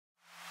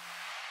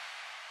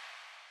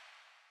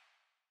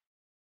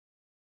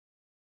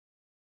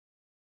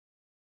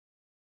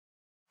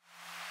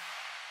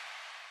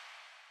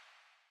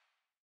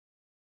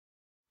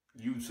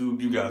YouTube,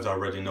 you guys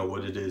already know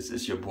what it is.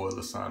 It's your boy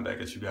Lasan back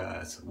at you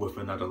guys with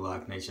another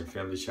Lock Nation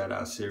Family Shout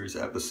Out Series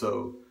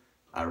episode.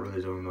 I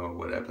really don't know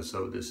what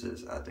episode this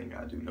is. I think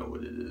I do know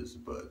what it is,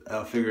 but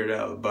I'll figure it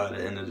out by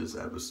the end of this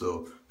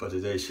episode. But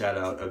today's shout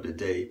out of the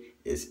day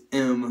is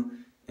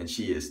M, and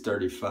she is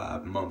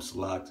 35 months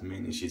locked,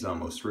 meaning she's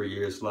almost 3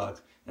 years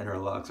locked, and her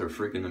locks are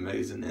freaking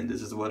amazing. And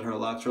this is what her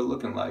locks are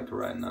looking like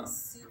right now.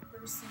 Super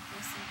late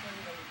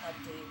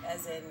update,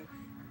 as in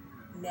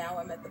now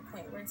I'm at the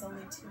point where it's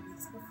only 2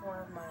 weeks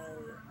before my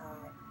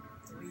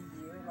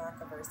 3-year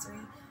lock anniversary,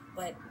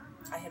 but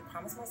I had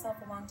promised myself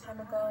a long time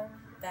ago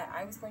that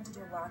I was going to do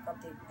a lock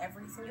update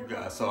every single day.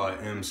 You guys saw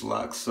M's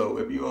locks, so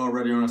if you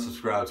already aren't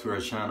subscribed to her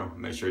channel,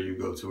 make sure you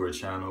go to her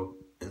channel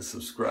and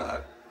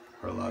subscribe.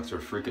 Her locks are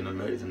freaking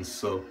amazing,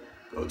 so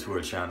go to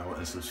her channel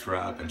and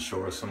subscribe and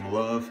show her some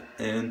love.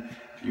 And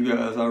you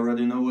guys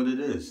already know what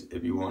it is.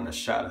 If you want a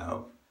shout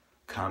out,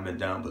 comment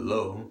down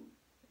below.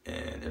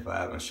 And if I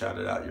haven't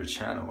shouted out your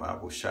channel, I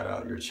will shout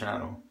out your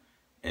channel.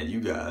 And you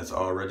guys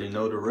already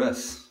know the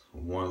rest.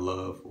 One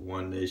love,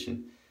 one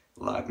nation,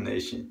 Lock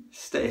Nation.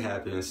 Stay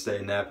happy and stay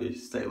nappy.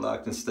 Stay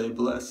locked and stay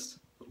blessed.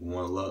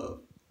 One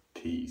love.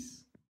 Peace.